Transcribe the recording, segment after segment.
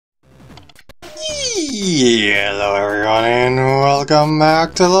Hello everyone and welcome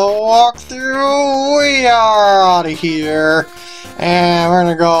back to the walkthrough. We are out of here and we're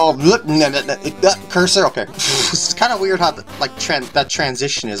gonna go cursor. Okay, it's kind of weird how that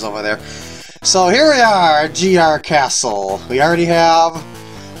transition is over there. So here we are at GR Castle. We already have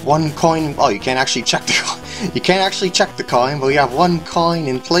one coin. Oh, you can't actually check the coin, but we have one coin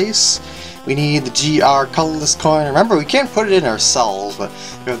in place. We need the GR colorless coin. Remember, we can't put it in ourselves, but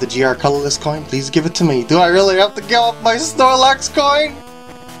we have the GR colorless coin. Please give it to me. Do I really have to give up my Snorlax coin?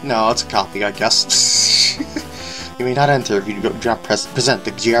 No, it's a copy, I guess. You may not enter if you do not present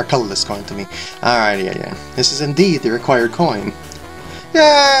the GR colorless coin to me. Alright, yeah. This is indeed the required coin.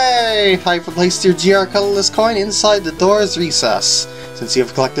 Yay! I've placed your GR colorless coin inside the door's recess. Since you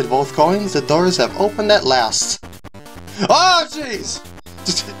have collected both coins, the doors have opened at last. Oh, jeez!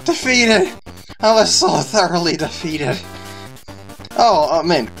 Defeated! I was so thoroughly defeated. Oh,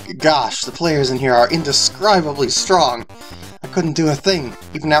 man, gosh, the players in here are indescribably strong. I couldn't do a thing,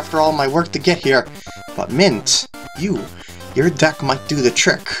 even after all my work to get here. But Mint, your deck might do the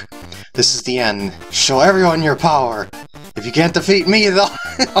trick. This is the end. Show everyone your power. If you can't defeat me, though,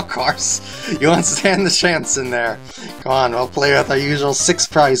 of course, you won't stand the chance in there. Come on, we'll play with our usual 6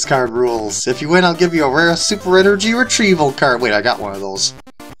 prize card rules. If you win, I'll give you a rare Super Energy Retrieval card. Wait, I got one of those.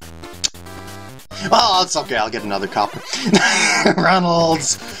 Oh, it's okay, I'll get another copy.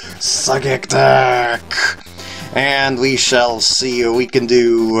 Ronald's Psychic Deck! And we shall see what we can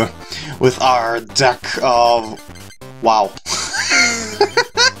do with our deck of... wow.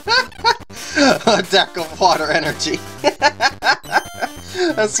 A deck of water energy.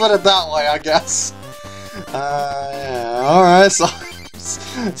 Let's put it that way, I guess. Yeah, alright, so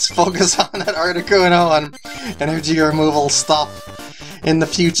let's focus on that Articuno and energy removal stuff in the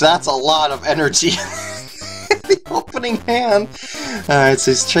future. That's a lot of energy. The opening hand. Alright,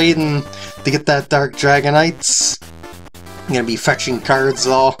 so he's trading to get that Dark Dragonites. I'm gonna be fetching cards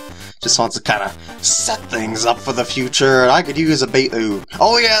though. Just wants to kind of set things up for the future. I could use a bait. Ooh.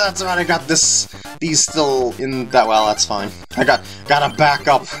 Oh yeah, that's right. I got these still in that. Well, that's fine. I got a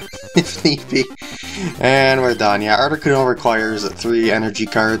backup if need be. And we're done. Yeah, Articuno requires 3 energy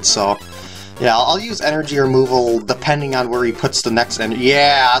cards, so yeah, I'll use energy removal depending on where he puts the next energy.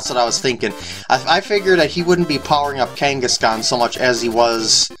 Yeah, that's what I was thinking. I figured that he wouldn't be powering up Kangaskhan so much as he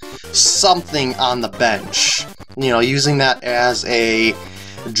was something on the bench. You know, using that as a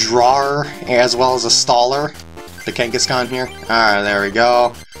drawer as well as a staller. The Kangaskhan here. Alright, there we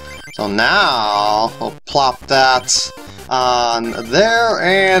go. So now we'll plop that on there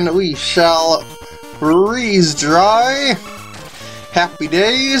and we shall freeze dry. Happy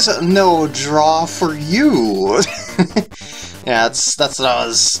days, no draw for you. Yeah, that's what I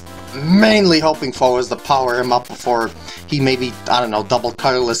was mainly hoping for, was to power him up before he maybe, I don't know, double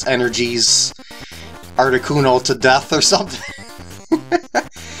colorless energies Articuno to death or something.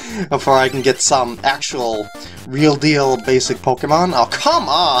 Before I can get some actual real deal basic Pokemon. Oh, come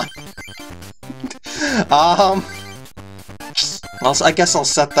on! Also, I guess I'll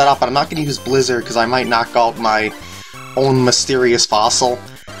set that up, and I'm not going to use Blizzard because I might knock out my own mysterious fossil.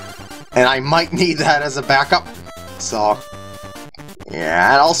 And I might need that as a backup. So,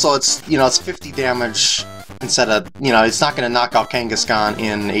 yeah, and also it's, you know, it's 50 damage instead of, you know, it's not going to knock out Kangaskhan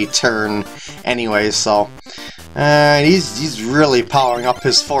in a turn anyway, so... he's really powering up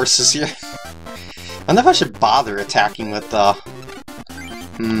his forces here. I wonder if I should bother attacking with the...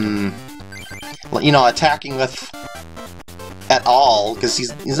 you know, attacking with... at all, because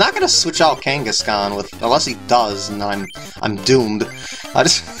he's not going to switch out Kangaskhan with... unless he does, and then I'm doomed. I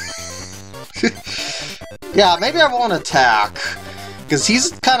just... yeah, maybe I won't attack, because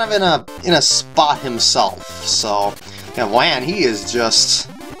he's kind of in a spot himself, so... yeah, man, he is just...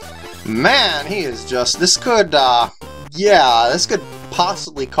 man, he is just... this could, yeah, this could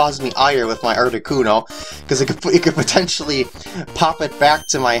possibly cause me ire with my Articuno, because it could potentially pop it back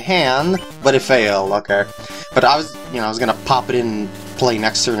to my hand, but it failed, okay. But I was gonna pop it in play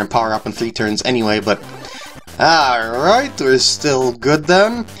next turn and power up in 3 turns anyway, but... alright, we're still good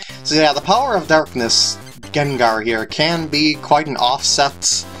then. So yeah, the Power of Darkness Gengar here can be quite an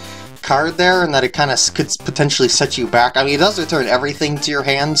offset card there, and that it kind of could potentially set you back. I mean, it does return everything to your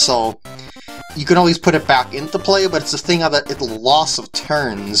hand, so you can always put it back into play, but it's the thing of it's the loss of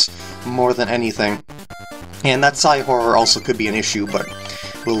turns more than anything. And that Psy Horror also could be an issue, but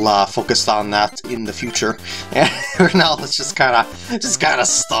we'll focus on that in the future. And for now, let's just kind of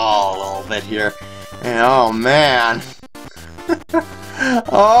stall a little bit here. And oh man,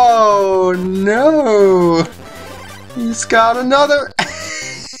 oh no, he's got another.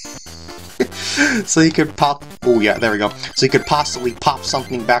 So he could pop Oh yeah, there we go. So you could possibly pop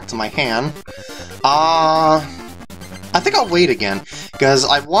something back to my hand. I think I'll wait again, because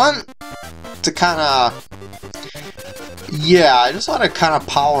I want to kinda... Yeah, I just want to kind of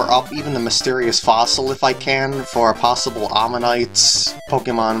power up even the Mysterious Fossil if I can for a possible Ammonite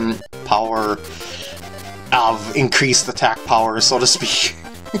Pokemon power of increased attack power, so to speak.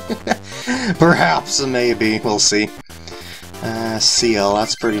 Perhaps, maybe, we'll see. Seal,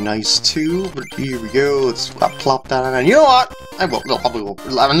 that's pretty nice too, but here we go, let's plop that on. And you know what? I will, no, probably will.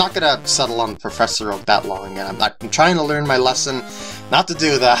 I'm not gonna settle on Professor Oak that long again. I'm trying to learn my lesson not to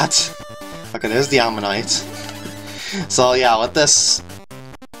do that. Okay, there's the Ammonite. So yeah, with this,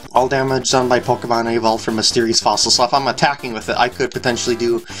 all damage done by Pokemon evolved from Mysterious Fossil, so if I'm attacking with it, I could potentially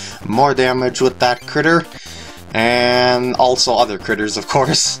do more damage with that critter, and also other critters, of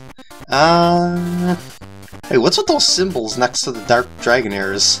course. Hey, what's with those symbols next to the Dark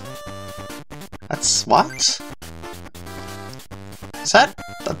Dragonairs? That's... what? Is that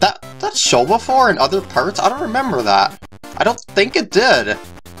show before in other parts? I don't remember that. I don't think it did.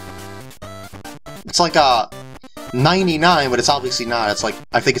 It's like a 99, but it's obviously not. It's like,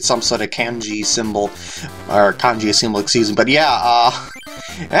 I think it's some sort of kanji symbol, or kanji symbol, excuse me. But yeah,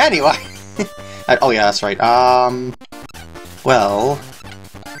 anyway. Oh yeah, that's right. Well,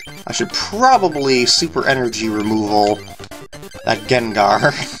 I should probably super energy removal that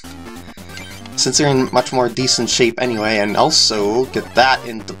Gengar, since they're in much more decent shape anyway, and also get that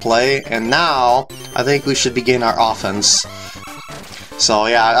into play. And now, I think we should begin our offense. So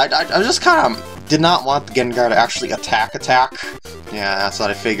yeah, I just kind of did not want the Gengar to actually attack. Yeah, that's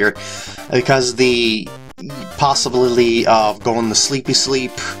what I figured. Because the possibility of going to sleepy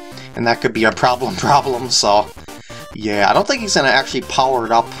sleep, and that could be a problem, so... yeah, I don't think he's gonna actually power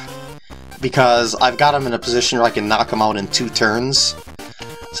it up, because I've got him in a position where I can knock him out in 2 turns.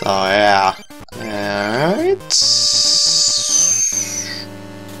 So yeah. Alright.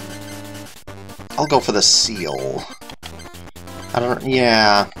 I'll go for the Seal.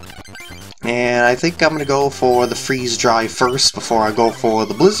 Yeah. And I think I'm gonna go for the Freeze Dry first before I go for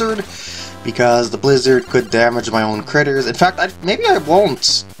the Blizzard, because the Blizzard could damage my own critters. In fact, maybe I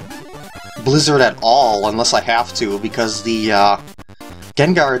won't Blizzard at all unless I have to, because the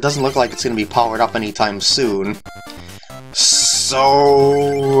Gengar doesn't look like it's gonna be powered up anytime soon.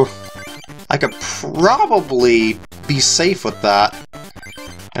 So I could probably be safe with that.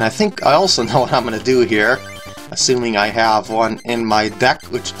 And I think I also know what I'm gonna do here. Assuming I have one in my deck,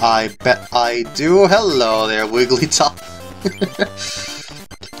 which I bet I do. Hello there, Wigglytuff.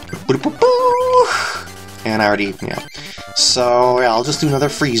 And I already, yeah. So, yeah, I'll just do another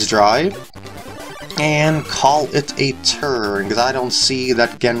Freeze Dry. And call it a turn, because I don't see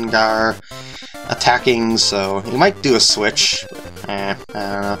that Gengar attacking, so he might do a switch. I don't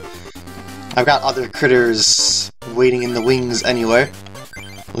know. I've got other critters waiting in the wings anyway.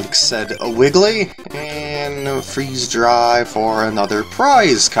 Like said, a Wiggly, and a Freeze Dry for another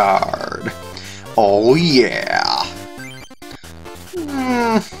prize card. Oh yeah!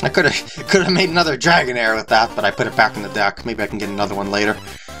 I could have made another Dragonair with that, but I put it back in the deck. Maybe I can get another one later.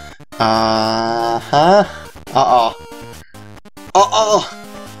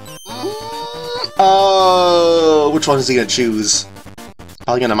 Oh, which one is he gonna choose?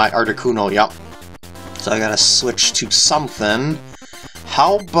 Probably gonna my Articuno, yep. So I gotta switch to something.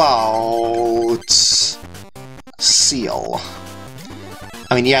 How about Seal?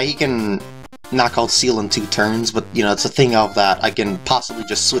 I mean, yeah, he can knock out Seal in 2 turns, but, you know, it's a thing of that I can possibly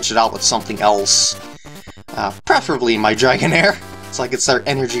just switch it out with something else. Preferably my Dragonair. It's like it's their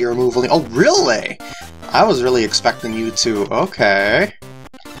energy removal. Oh, really? I was really expecting you to... okay.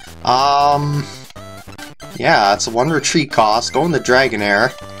 Yeah, it's a 1 retreat cost. Go in the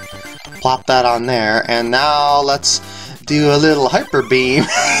Dragonair. Plop that on there, and now let's do a little Hyper Beam.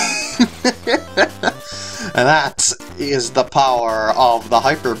 And that is the power of the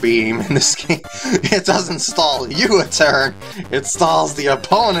Hyper Beam in this game. It doesn't stall you a turn, it stalls the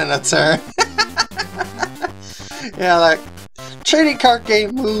opponent a turn. Yeah, like, trading card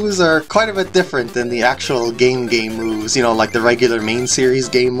game moves are quite a bit different than the actual game moves, you know, like the regular main series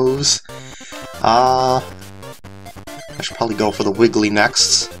game moves. I should probably go for the Wiggly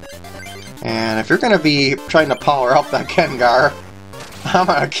next. And if you're gonna be trying to power up that Gengar, I'm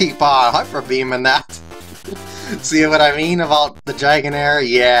gonna keep on Hyper Beaming that. See what I mean about the Dragonair?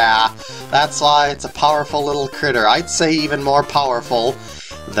 Yeah, that's why it's a powerful little critter. I'd say even more powerful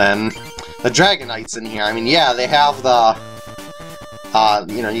than the Dragonites in here. I mean, yeah, they have the,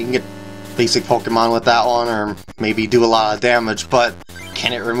 you know, you can get basic Pokemon with that one, or maybe do a lot of damage, but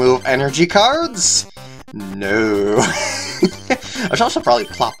can it remove energy cards? No. I should also probably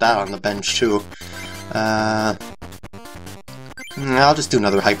plop that on the bench, too. I'll just do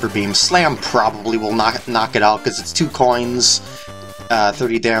another Hyper Beam. Slam probably will knock it out because it's 2 coins,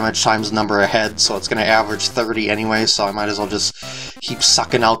 30 damage times the number of heads, so it's going to average 30 anyway, so I might as well just keep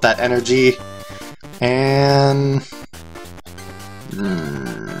sucking out that energy. And...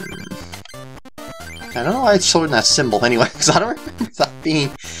 I don't know why it's showing that symbol anyway, because I don't remember that being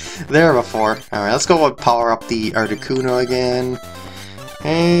there before. Alright, let's go and power up the Articuno again.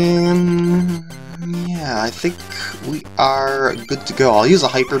 And... yeah, I think we are good to go. I'll use a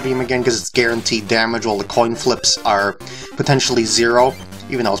Hyper Beam again because it's guaranteed damage while the coin flips are potentially 0.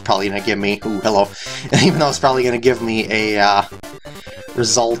 Even though it's probably going to give me... ooh, hello. Even though it's probably going to give me a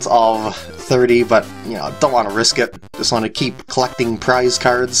result of 30, but, you know, don't want to risk it. Just want to keep collecting prize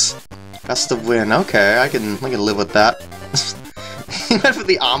cards. Best of win. Okay, I can live with that. Even for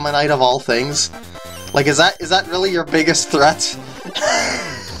the Ammonite of all things. Like, is that really your biggest threat?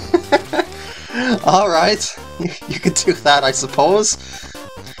 Alright, you could do that, I suppose.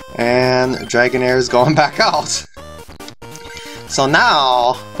 And Dragonair is going back out. So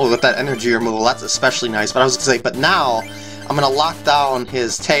now, oh, with that energy removal, that's especially nice. But I was going to say, but now, I'm going to lock down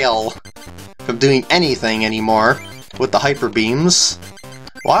his tail from doing anything anymore with the Hyper Beams,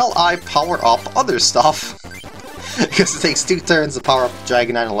 while I power up other stuff. Because it takes 2 turns to power up the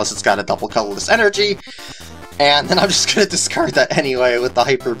Dragonite unless it's got a double colorless energy. And then I'm just going to discard that anyway with the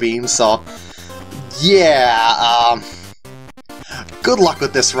Hyper Beam, so... yeah, good luck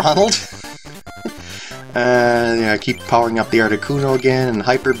with this, Ronald. Yeah, keep powering up the Articuno again and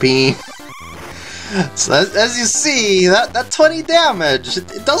Hyper Beam. So as you see, that 20 damage,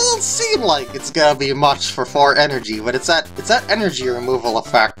 it doesn't seem like it's gonna be much for 4 energy, but it's that energy removal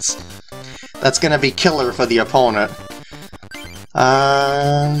effect that's gonna be killer for the opponent.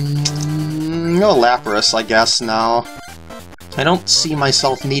 No Lapras, I guess, now. I don't see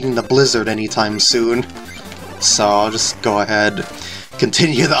myself needing the Blizzard anytime soon, so I'll just go ahead,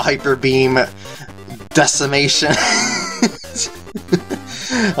 continue the Hyper Beam decimation.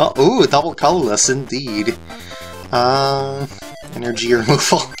 Oh, ooh, double colorless indeed. Energy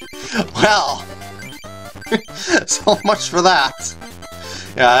removal. Well, so much for that.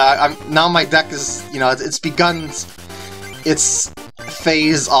 Yeah, now my deck is, you know, it's begun its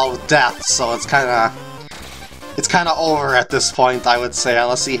phase of death, so it's kind of over at this point, I would say,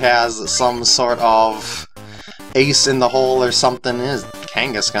 unless he has some sort of ace in the hole or something. Is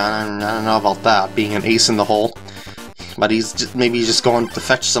Kangaskhan, I don't know about that, being an ace in the hole. But maybe he's just going to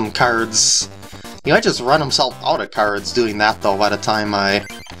fetch some cards. He might just run himself out of cards doing that, though, by the time I...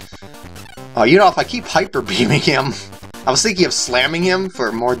 oh, you know, if I keep Hyper Beaming him... I was thinking of slamming him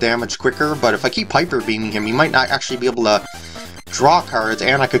for more damage quicker, but if I keep Hyper Beaming him, he might not actually be able to draw cards,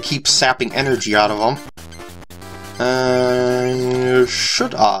 and I could keep sapping energy out of him.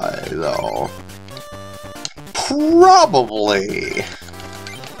 Should I, though? Probably!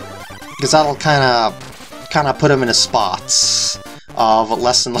 Because that'll kind of put him in a spot of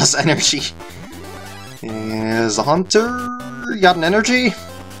less and less energy. Is a Hunter... you got an energy?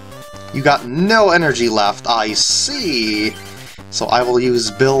 You got no energy left, I see! So I will use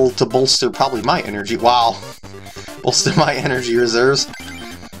Bill to bolster probably my energy. Wow! Bolster my energy reserves.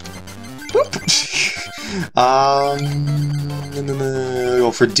 Whoop.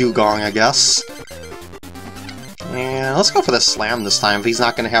 Go for Dugong, I guess. And let's go for the Slam this time, if he's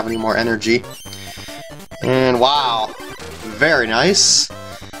not going to have any more energy. And wow! Very nice!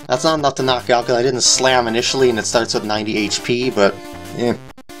 That's not enough to knock out, because I didn't Slam initially, and it starts with 90 HP, but... yeah.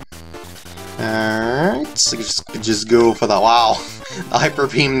 Alright, so just go for the... wow! The Hyper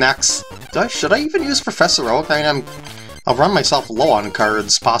Beam next. Should I even use Professor Oak? I mean, I'll run myself low on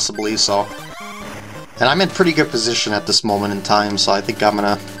cards, possibly, so... and I'm in pretty good position at this moment in time, so I think I'm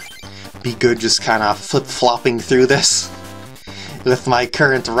gonna be good just kind of flip-flopping through this with my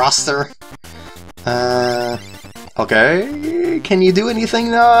current roster. Okay, can you do anything?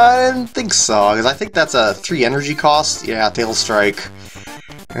 No, I didn't think so, because I think that's a 3 energy cost. Yeah, Tail Strike.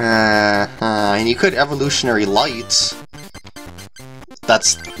 And you could Evolutionary Light.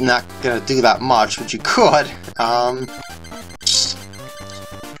 That's not gonna do that much, but you could. I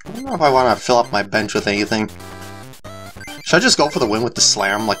don't know if I want to fill up my bench with anything. Should I just go for the win with the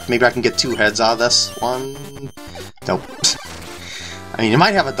Slam? Like, maybe I can get 2 heads out of this? 1... nope. I mean, you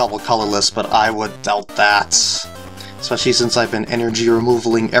might have a double colorless, but I would doubt that. Especially since I've been energy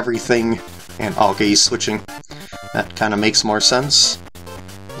removaling everything. And, oh, okay, he's switching. That kind of makes more sense.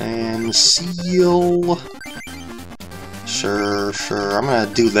 And Seal... sure, I'm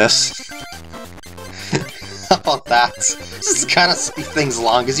gonna do this. How about that? Just kind of speed things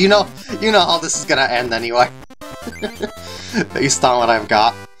along, because you know how this is gonna end anyway. Based on what I've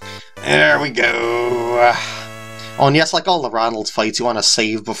got. There we go. Oh, and yes, like all the Ronald fights, you want to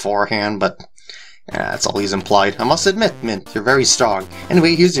save beforehand, but that's always implied. I must admit, Mint, you're very strong.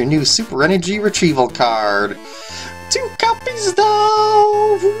 Anyway, here's your new Super Energy Retrieval card. 2 copies,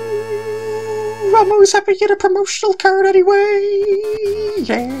 though! I'm always happy to get a promotional card anyway!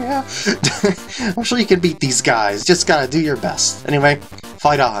 Yeah! I'm sure you can beat these guys, just gotta do your best. Anyway,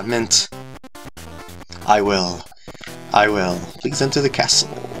 fight on, Mint. I will. I will. Please enter the castle.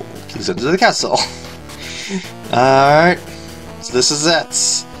 Please enter the castle. Alright, so this is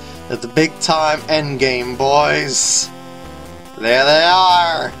it. At the big time endgame, boys. There they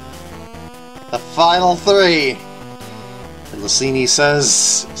are. The final 3. And Lucini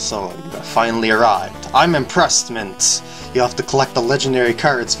says, so you have finally arrived. I'm impressed, Mint. You have to collect the legendary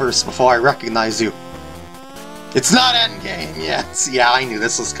cards first before I recognize you. It's not endgame yet! Yeah, I knew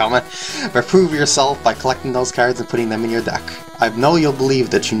this was coming. But prove yourself by collecting those cards and putting them in your deck. I know you'll believe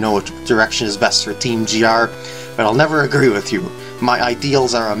that you know which direction is best for Team GR, but I'll never agree with you. My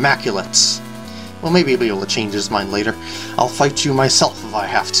ideals are immaculate. Well, maybe he'll be able to change his mind later. I'll fight you myself if I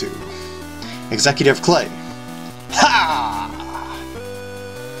have to. Executive Clay. Ha!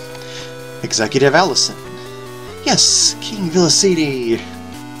 Executive Allison. Yes, King Villicidi.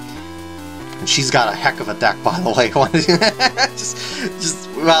 And she's got a heck of a deck, by the way.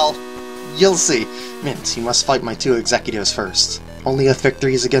 Well, you'll see. Mint, you must fight my 2 executives first. Only with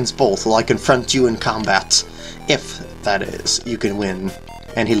victories against both will I confront you in combat. If, that is, you can win.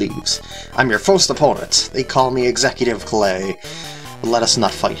 And he leaves. I'm your first opponent. They call me Executive Clay. But let us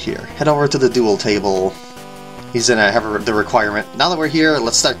not fight here. Head over to the duel table. He's gonna have the requirement. Now that we're here,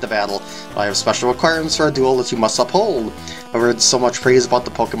 let's start the battle. I have special requirements for a duel that you must uphold. I've heard so much praise about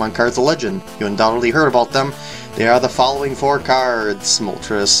the Pokemon cards of Legend. You undoubtedly heard about them. They are the following 4 cards.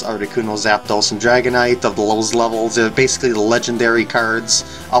 Moltres, Articuno, Zapdos, and Dragonite of the lowest levels. They're basically the legendary cards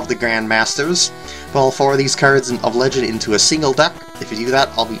of the Grandmasters. Put all 4 of these cards of Legend into a single deck. If you do that,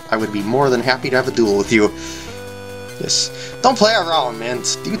 I would be more than happy to have a duel with you. Yes. Don't play around, man.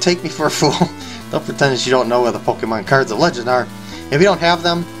 Do you take me for a fool? Don't pretend that you don't know where the Pokemon cards of Legend are. If you don't have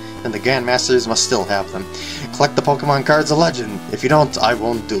them, then the Grandmasters must still have them. Collect the Pokemon cards of Legend. If you don't, I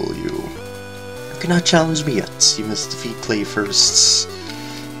won't duel you. You cannot challenge me yet. You must defeat Clay first.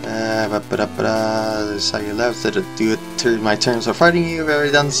 This is how you left it. Do it my turn for fighting you. I've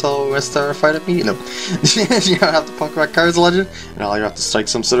already done so. Let's start a fight at me. No. You don't have the Pokemon cards of Legend, and all you have to strike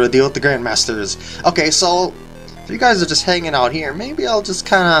some sort of deal with the Grandmasters. Okay, so if you guys are just hanging out here, maybe I'll just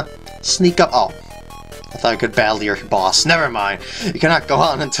kind of sneak up. Oh, I thought I could battle your boss. Never mind. You cannot go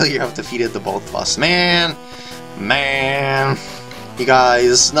on until you have defeated the both of us. Man. You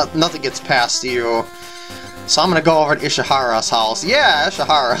guys, nothing gets past you. So I'm gonna go over to Ishihara's house. Yeah,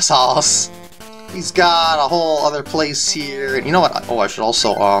 Ishihara's house. He's got a whole other place here. And you know what? Oh, I should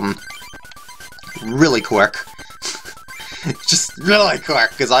also, really quick. Just really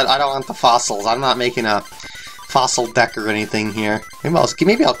quick, because I don't want the fossils. I'm not making a fossil deck or anything here.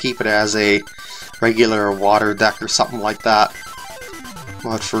 Maybe I'll keep it as a regular water deck or something like that.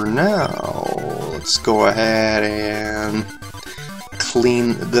 But for now, let's go ahead and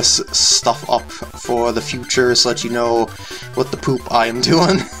clean this stuff up for the future so that you know what the poop I am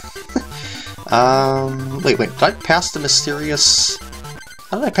doing. Wait, did I pass the mysterious...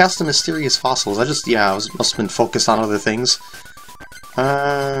 How did I pass the mysterious fossils? I must have been focused on other things.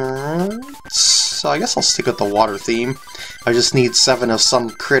 So I guess I'll stick with the water theme. I just need 7 of some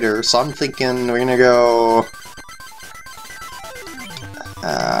critter, so I'm thinking we're gonna go...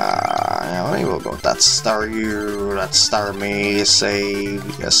 maybe we'll go with that Staryu, that Starmie, save,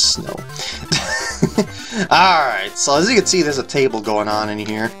 yes, no. Alright, so as you can see, there's a table going on in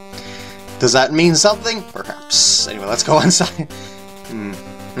here. Does that mean something? Perhaps. Anyway, let's go inside.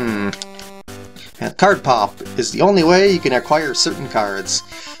 And card pop is the only way you can acquire certain cards.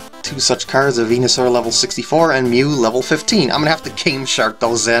 2 such cards are Venusaur level 64 and Mew level 15. I'm gonna have to Game Shark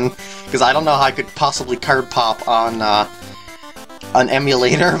those in, because I don't know how I could possibly card pop on an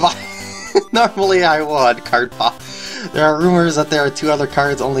emulator. Normally I would card pop. There are rumors that there are 2 other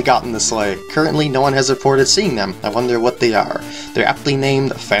cards only gotten this way. Currently, no one has reported seeing them. I wonder what they are. They're aptly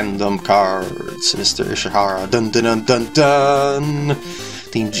named Fandom Cards, Mr. Ishihara. Dun dun dun dun dun!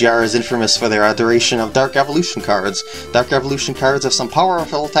 Team GR is infamous for their adoration of Dark Evolution cards. Dark Evolution cards have some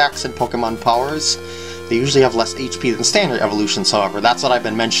powerful attacks and Pokemon powers. They usually have less HP than standard evolutions, however. That's what I've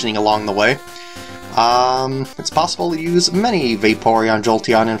been mentioning along the way. It's possible to use many Vaporeon,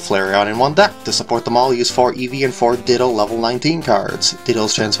 Jolteon, and Flareon in one deck. To support them all, use 4 Eevee and 4 Ditto level 19 cards.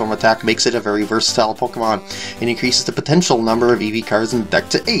 Ditto's transform attack makes it a very versatile Pokemon, and increases the potential number of Eevee cards in the deck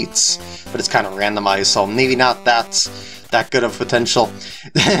to 8. But it's kind of randomized, so maybe not that that good of potential.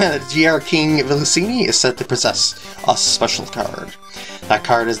 GR King Villicini is said to possess a special card. That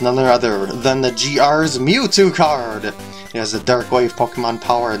card is none other than the GR's Mewtwo card. It has a Dark Wave Pokemon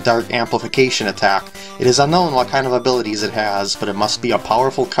Power and Dark Amplification attack. It is unknown what kind of abilities it has, but it must be a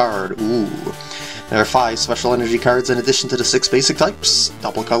powerful card. Ooh. There are 5 special energy cards in addition to the 6 basic types.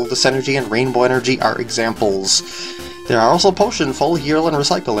 Double Colorless Energy and Rainbow Energy are examples. There are also Potion, Full, Heal, and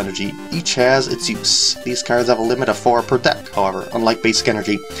Recycle Energy. Each has its use. These cards have a limit of 4 per deck, however, unlike Basic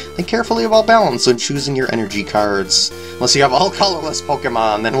Energy. Think carefully about balance when choosing your energy cards. Unless you have all colorless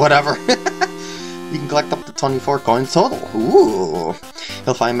Pokemon, then whatever. You can collect up to 24 coins total. Ooh!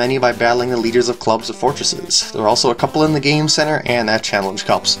 You'll find many by battling the leaders of clubs or fortresses. There are also a couple in the Game Center and at Challenge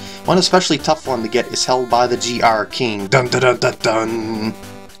Cups. One especially tough one to get is held by the GR King. Dun dun dun dun dun!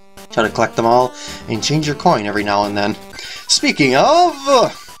 Try to collect them all, and change your coin every now and then. Speaking of...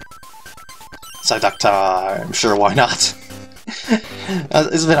 Psyduck time! Sure, why not?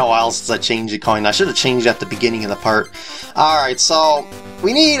 It's been a while since I changed the coin. I should have changed at the beginning of the part. Alright, so...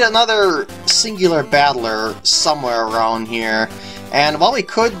 we need another singular battler somewhere around here. And while we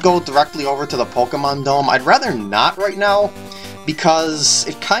could go directly over to the Pokemon Dome, I'd rather not right now, because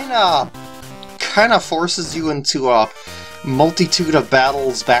it kinda forces you into a multitude of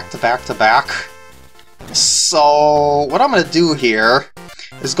battles back to back to back. So what I'm gonna do here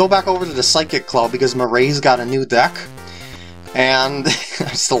is go back over to the Psychic Club because Murray's got a new deck, and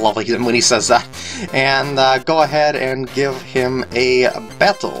I still love him when he says that, and go ahead and give him a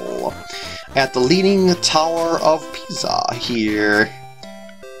battle at the Leaning Tower of Pisa here.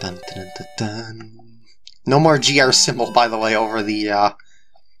 Dun, dun, dun, dun. No more GR symbol, by the way, over the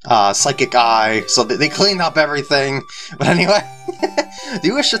Psychic Eye, so they cleaned up everything. But anyway, do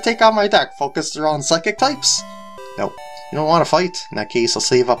you wish to take on my deck focused around Psychic types? No. You don't want to fight? In that case, I'll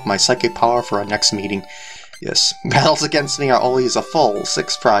save up my Psychic power for our next meeting. Yes, battles against me are always a full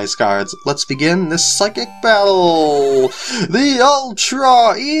 6 prize cards. Let's begin this Psychic battle! The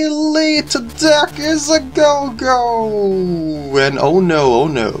Ultra Elite deck is a go-go! And oh no,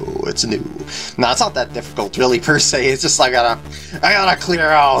 it's new. Nah, it's not that difficult really per se, it's just I gotta clear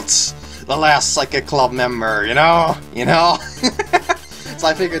out the last Psychic Club member, you know? So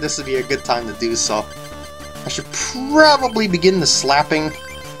I figured this would be a good time to do so. I should probably begin the slapping,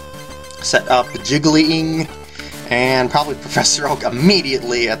 set up the jigglying, and probably Professor Oak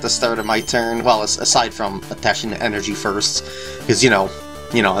immediately at the start of my turn. Well, aside from attaching the energy first, because you know,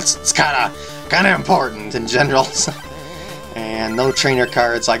 it's kind of important in general. And no trainer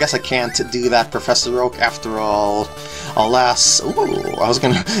cards, so I guess I can't do that, Professor Oak. After all, alas, ooh,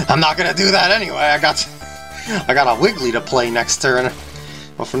 I'm not gonna do that anyway. I got a Wiggly to play next turn.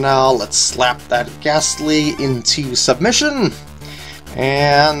 But for now, let's slap that Ghastly into submission.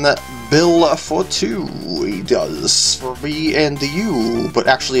 And Bill for 2, he does, for me and you, but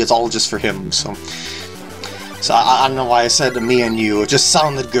actually it's all just for him, so I don't know why I said me and you, it just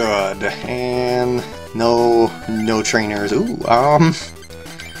sounded good. And no trainers, ooh,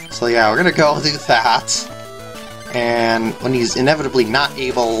 so yeah, we're gonna go do that, and when he's inevitably not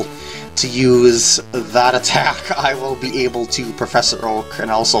able to use that attack, I will be able to Professor Oak and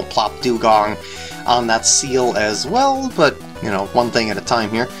also plop Dugong on that seal as well, but, you know, one thing at a time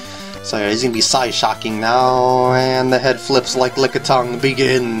here. So yeah, he's gonna be Psy-shocking now, and the head flips like Lickitung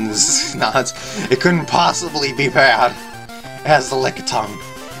begins. Nah, it couldn't possibly be bad, as the Lickitung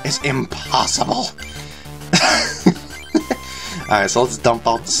is impossible. Alright, so let's dump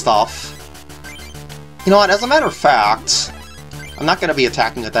out the stuff. You know what, as a matter of fact, I'm not gonna be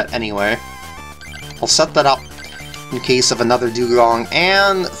attacking with that anyway. I'll set that up in case of another Dugong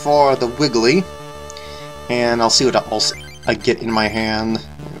and for the Wiggly. And I'll see what else I get in my hand. There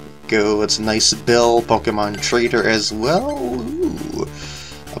we go, it's a nice Bill, Pokemon Trader as well. Ooh.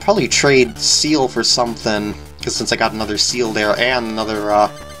 I'll probably trade Seal for something, because since I got another Seal there and another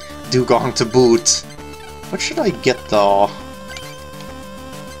Dugong to boot. What should I get though?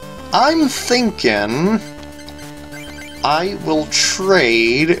 I'm thinking I will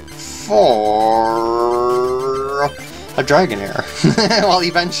trade for a Dragonair. Well,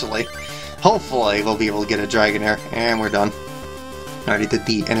 eventually. Hopefully we'll be able to get a Dragonair, and we're done. Already did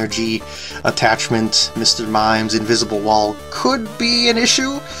the energy attachment. Mr. Mime's Invisible Wall could be an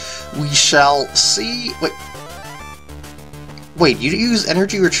issue. We shall see. Wait, you use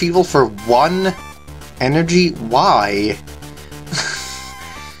energy retrieval for 1 energy? Why?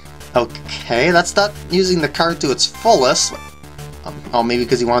 Okay, that's not using the card to its fullest. Oh, maybe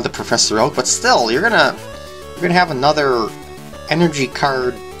because you wanted the Professor Oak, but still, you're gonna have another energy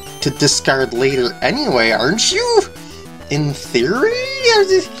card to discard later anyway, aren't you? In theory?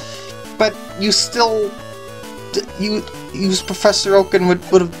 But you still... use Professor Oaken would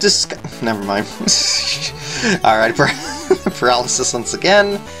have never mind. Alright, paralysis once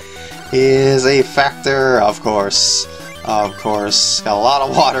again is a factor, of course. Of course. Got a lot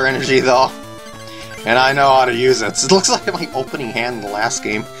of water energy though. And I know how to use it. It looks like my opening hand in the last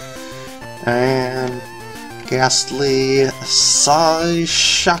game. And Ghastly Psy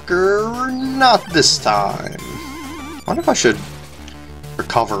Shocker, not this time. I wonder if I should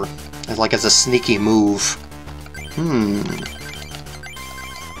recover, like as a sneaky move. I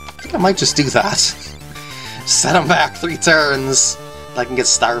think I might just do that. Set him back 3 turns. I can get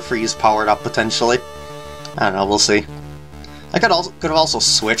Star Freeze powered up potentially. I don't know, we'll see. I could have also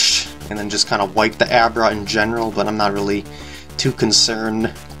switched and then just kind of wiped the Abra in general, but I'm not really too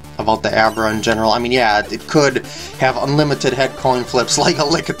concerned about the Abra in general. I mean, yeah, it could have unlimited head coin flips like a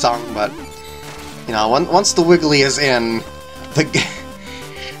Lickitung, but you know, once the Wiggly is in,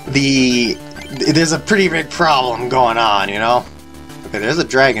 there's a pretty big problem going on, you know? Okay, there's a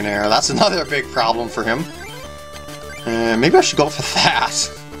Dragonair. That's another big problem for him. Maybe I should go for that.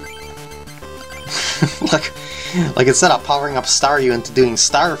 like instead of powering up Staryu into doing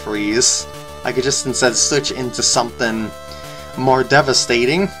Star Freeze, I could just instead switch into something more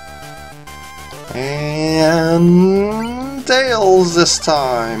devastating. And Tails this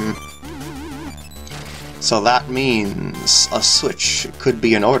time. So that means a switch could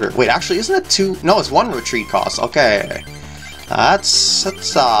be in order. Wait, actually, isn't it 2? No, it's 1 retreat cost. Okay, that's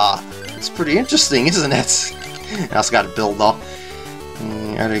pretty interesting, isn't it? I also got to build though.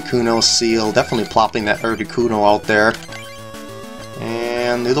 Articuno Seal, definitely plopping that Articuno out there.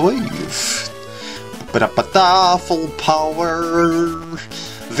 And do the wave. Ba-da-ba-da, full power.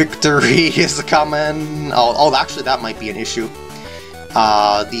 Victory is coming. Oh, actually, that might be an issue.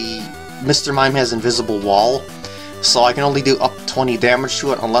 The Mr. Mime has Invisible Wall, so I can only do up 20 damage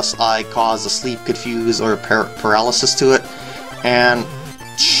to it unless I cause a Sleep Confuse or paralysis to it. And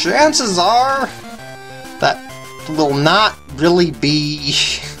chances are that will not really be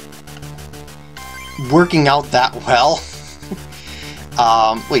working out that well.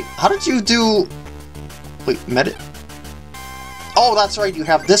 Wait, how did you do... Wait, Oh, that's right, you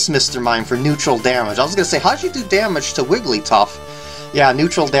have this Mr. Mime for neutral damage. I was gonna say, how did you do damage to Wigglytuff? Yeah,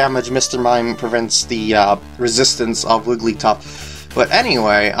 neutral damage, Mr. Mime prevents the resistance of Wigglytuff. But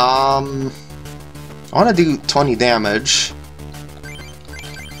anyway, I want to do 20 damage,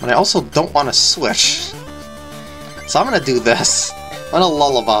 but I also don't want to switch. So I'm going to do this. I'm going to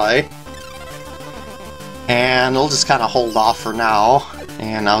Lullaby, and we'll just kind of hold off for now.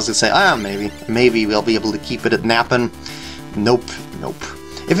 And I was going to say, maybe we'll be able to keep it at napping. Nope.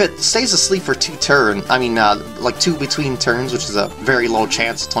 If it stays asleep for 2 turns, I mean, like 2 between turns, which is a very low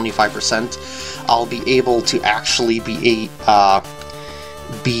chance, 25%, I'll be able to actually be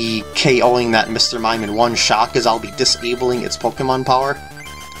KOing that Mr. Mime in 1 shot, because I'll be disabling its Pokemon power.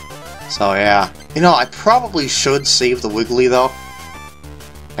 So yeah. You know, I probably should save the Wiggly, though.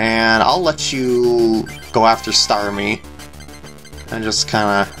 And I'll let you go after Starmie. And just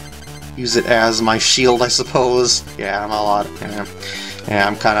kind of use it as my shield, I suppose. Yeah, I'm a lot. Yeah,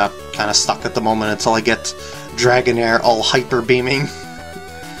 I'm kind of stuck at the moment until I get Dragonair all hyper beaming.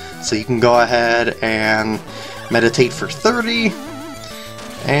 So you can go ahead and meditate for 30,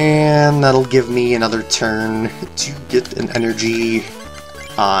 and that'll give me another turn to get an energy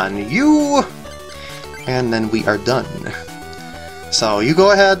on you, and then we are done. So you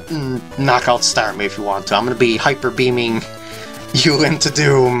go ahead and knock out Starmie if you want to. I'm going to be hyper beaming you into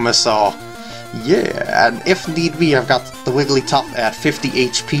doom, so yeah. And if need be, I've got the Wigglytuff at 50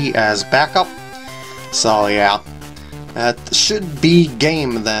 HP as backup. So yeah, that should be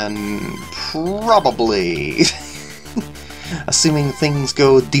game then, probably. Assuming things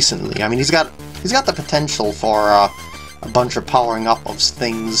go decently. I mean, he's got the potential for a bunch of powering up of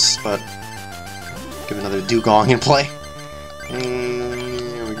things, but give another Dugong in play. And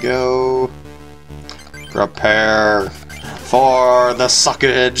here we go. Prepare for the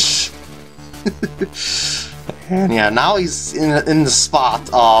suckage. And yeah, now he's in the spot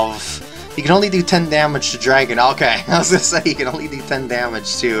of he can only do 10 damage to Dragon. Okay, I was gonna say he can only do 10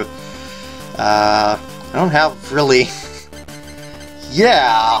 damage to. I don't have really.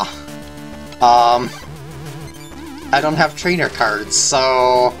 Yeah. I don't have trainer cards,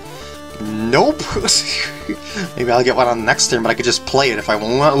 so nope. Maybe I'll get one on the next turn, but I could just play it if I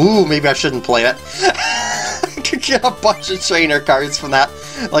want. Ooh, maybe I shouldn't play it. I could get a bunch of trainer cards from that,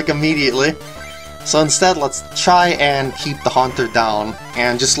 like, immediately. So instead, let's try and keep the Haunter down,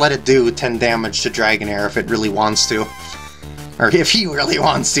 and just let it do 10 damage to Dragonair if it really wants to. Or if he really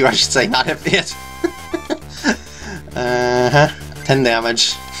wants to, I should say, not if it. 10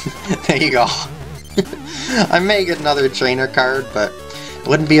 damage. There you go. I may get another trainer card, but it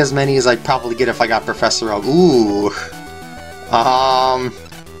wouldn't be as many as I'd probably get if I got Professor Oak. Ooh.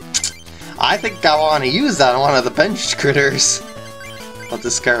 I think I want to use that on one of the bench critters. I'll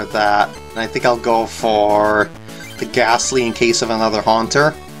discard that. And I think I'll go for the Ghastly in case of another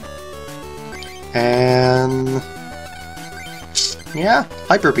Haunter. And... yeah,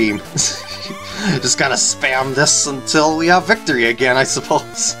 Hyper Beam. Just gotta spam this until we have victory again, I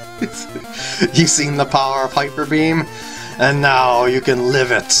suppose. You've seen the power of Hyper Beam, and now you can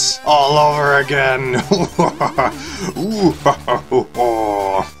live it all over again.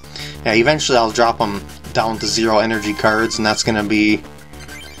 Yeah, eventually I'll drop them down to 0 energy cards, and that's gonna be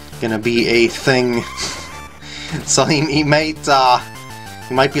a thing. So he might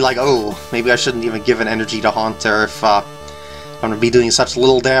be like, oh, maybe I shouldn't even give an energy to Haunter if I'm gonna be doing such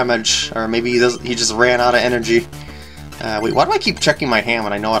little damage, or maybe he just ran out of energy. Wait, why do I keep checking my hand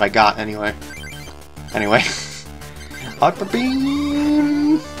when I know what I got anyway? Anyway, Hyper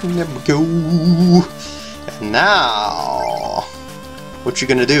Beam. There we go. And now, what you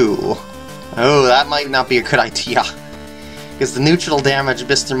gonna do? Oh, that might not be a good idea. Because the neutral damage,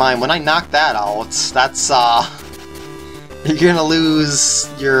 Mr. Mime, when I knock that out, that's, you're gonna lose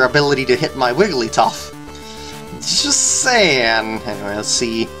your ability to hit my Wigglytuff. Just saying. Anyway, let's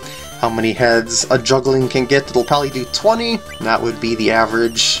see how many heads a juggling can get. It'll probably do 20. That would be the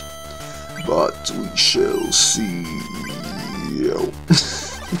average. But we shall see.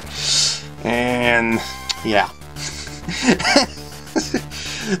 And, yeah.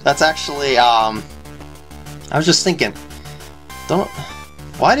 That's actually, I was just thinking,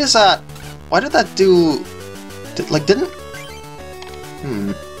 why did that do, didn't,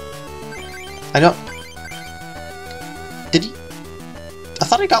 did he, I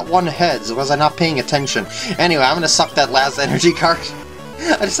thought I got 1 head, so was I not paying attention? Anyway, I'm gonna suck that last energy card.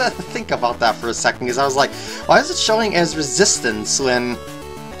 I just had to think about that for a second, because I was like, why is it showing as resistance when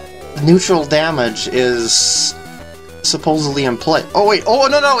neutral damage is supposedly in play? Oh wait, oh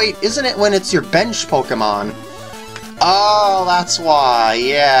no, wait, isn't it when it's your bench Pokemon? Oh, that's why,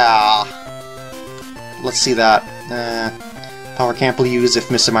 yeah. Let's see that. Power can't be used if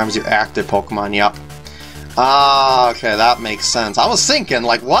Mr. Mime is your active Pokemon, yep. Ah, okay, that makes sense. I was thinking,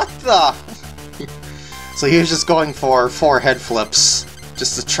 like, what the? So he was just going for 4 head flips,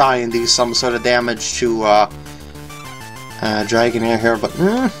 just to try and do some sort of damage to Dragonair here, but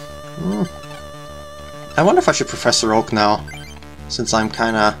I wonder if I should Professor Oak now, since I'm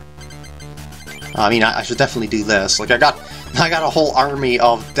kinda... I mean, I should definitely do this. Like, I got a whole army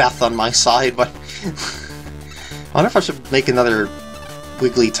of death on my side, but... I wonder if I should make another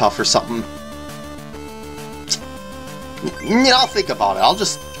Wigglytuff or something. Yeah, I'll think about it. I'll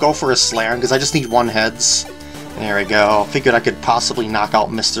just go for a Slam, because I just need 1 heads. There we go. Figured I could possibly knock out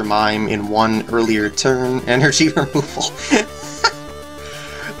Mr. Mime in 1 earlier turn. Energy removal.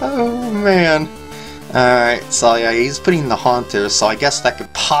 Oh, man. Alright, so yeah, he's putting the Haunter, so I guess that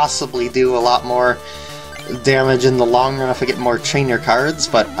could possibly do a lot more damage in the long run if I get more trainer cards,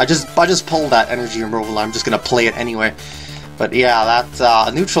 but I just pulled that energy removal. I'm just gonna play it anyway. But yeah,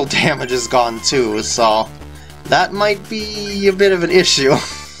 that neutral damage is gone too, so that might be a bit of an issue.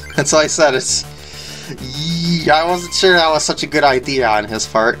 That's why I said it's... I wasn't sure that was such a good idea on his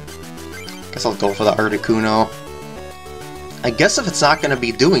part. Guess I'll go for the Articuno. I guess if it's not gonna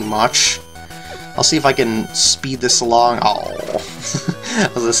be doing much, I'll see if I can speed this along. Oh, I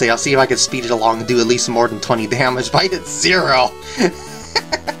was gonna say, I'll see if I can speed it along and do at least more than 20 damage, but I did 0!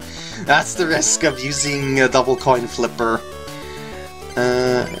 That's the risk of using a double coin flipper.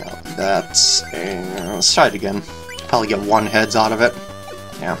 Let's try it again. Probably get 1 heads out of it.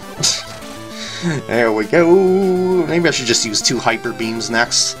 Yeah. There we go! Maybe I should just use 2 Hyper Beams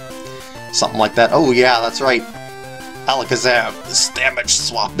next. Something like that. Oh yeah, that's right. Alakazam, this damage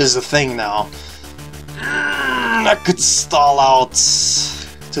swap is a thing now. That could stall out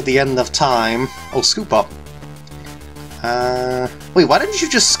to the end of time. Oh, scoop up. Wait, why didn't you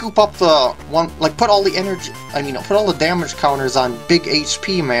just scoop up the one, like put all the energy, I mean, put all the damage counters on Big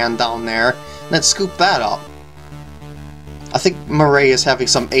HP Man down there, and then scoop that up. I think Murray is having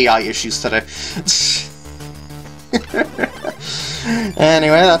some AI issues today.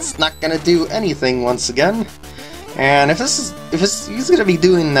 Anyway, that's not gonna do anything once again. And if he's gonna be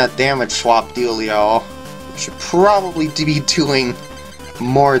doing that damage swap dealio, it should probably be doing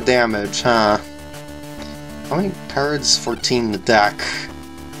more damage, huh? How many cards? 14 in the deck.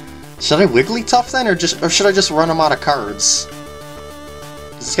 Should I Wigglytuff then, or should I just run him out of cards?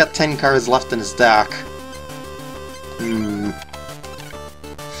 He's got 10 cards left in his deck.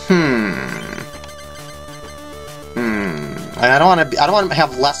 And I don't want to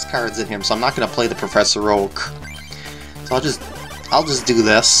have less cards in him, so I'm not going to play the Professor Oak. So I'll just do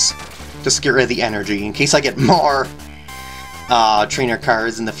this. Just get rid of the energy, in case I get more trainer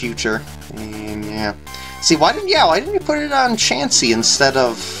cards in the future. And yeah. See, why didn't you put it on Chansey instead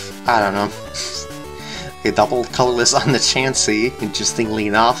of, I don't know. Okay, double colorless on the Chansey, interestingly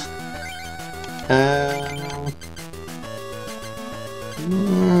enough. I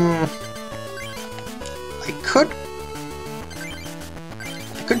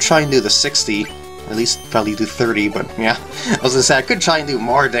could try and do the 60. At least probably do 30, but yeah. I was gonna say, I could try and do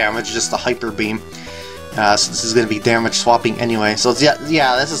more damage, just a Hyper Beam. So this is gonna be damage swapping anyway. So it's,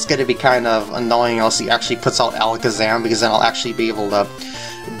 yeah, this is gonna be kind of annoying unless he actually puts out Alakazam, because then I'll actually be able to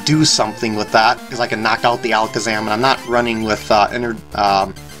do something with that, because I can knock out the Alakazam, and I'm not running with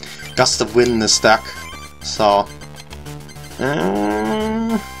Gust of Wind in this deck. So...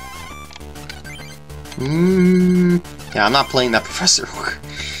 yeah, I'm not playing that Professor Oak.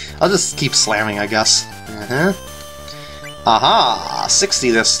 I'll just keep slamming, I guess. Aha! 60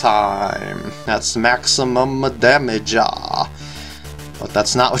 this time! That's maximum damage, But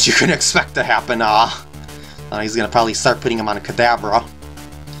that's not what you can expect to happen, he's gonna probably start putting him on a Kadabra.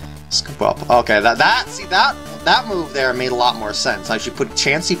 Scoop up. Okay, that move there made a lot more sense. I should put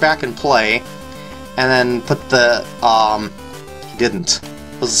Chansey back in play, and then put the, he didn't. I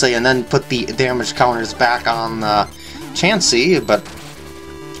was gonna say, and then put the damage counters back on the Chansey, but...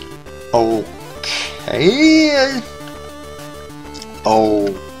 Okay...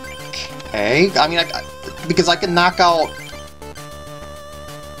 Okay... I mean, because I can knock out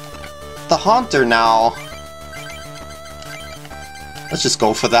the Haunter now. Let's just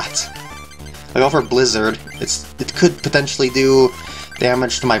go for that. I go for Blizzard. It could potentially do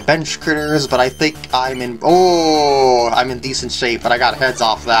damage to my bench critters, but I think I'm in... I'm in decent shape, but I got heads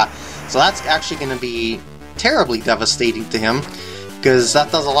off that. So that's actually going to be terribly devastating to him, because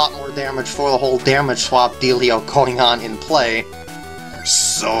that does a lot more damage for the whole damage swap dealio going on in play.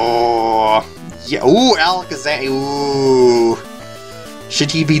 So... yeah, ooh, Alakazam, ooh... Should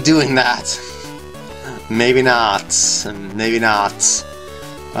he be doing that? Maybe not. Maybe not.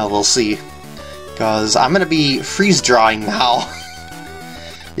 Well, we'll see. Because I'm going to be freeze-drawing now.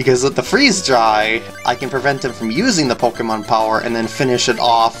 Because with the freeze-dry, I can prevent him from using the Pokemon power and then finish it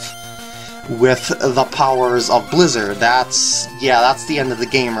off with the powers of Blizzard. That's the end of the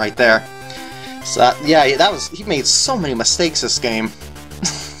game right there. So he made so many mistakes this game.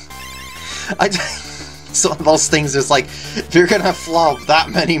 It's one of those things that's like, if you're gonna flub that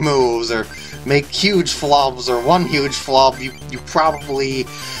many moves, or make huge flubs, or one huge flub, you probably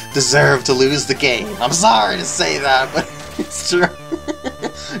deserve to lose the game. I'm sorry to say that, but it's true.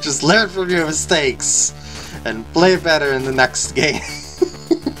 Just learn from your mistakes, and play better in the next game.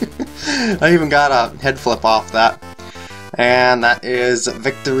 I even got a head flip off that. And that is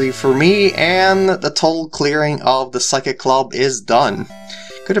victory for me, and the total clearing of the Psychic Club is done.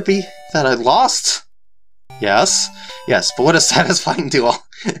 Could it be that I lost? Yes, but what a satisfying duel.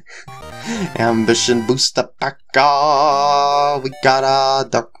 Ambition booster pack, we got a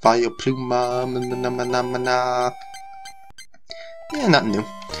Dark Fire Pluma, yeah, nothing new.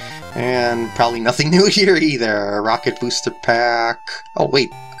 And probably nothing new here either. Rocket booster pack. Oh wait,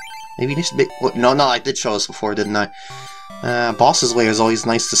 maybe this big... No, I did show this before, didn't I? Boss's Way is always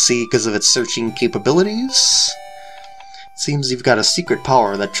nice to see because of its searching capabilities. Seems you've got a secret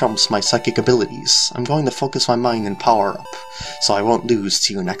power that trumps my psychic abilities. I'm going to focus my mind and power up, so I won't lose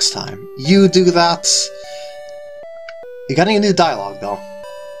to you next time. You do that! You got any new dialogue, though?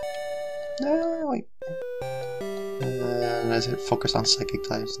 Wait. Is it focused on psychic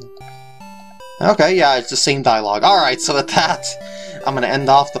types? Okay, yeah, it's the same dialogue. Alright, so with that, I'm gonna end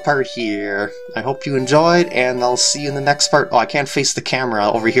off the part here. I hope you enjoyed, and I'll see you in the next part. Oh, I can't face the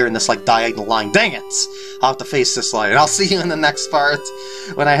camera over here in this, like, diagonal line. Dang it! I'll have to face this line. I'll see you in the next part,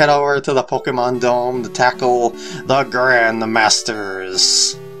 when I head over to the Pokemon Dome to tackle the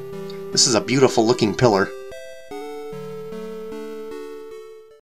Grandmasters. This is a beautiful looking pillar.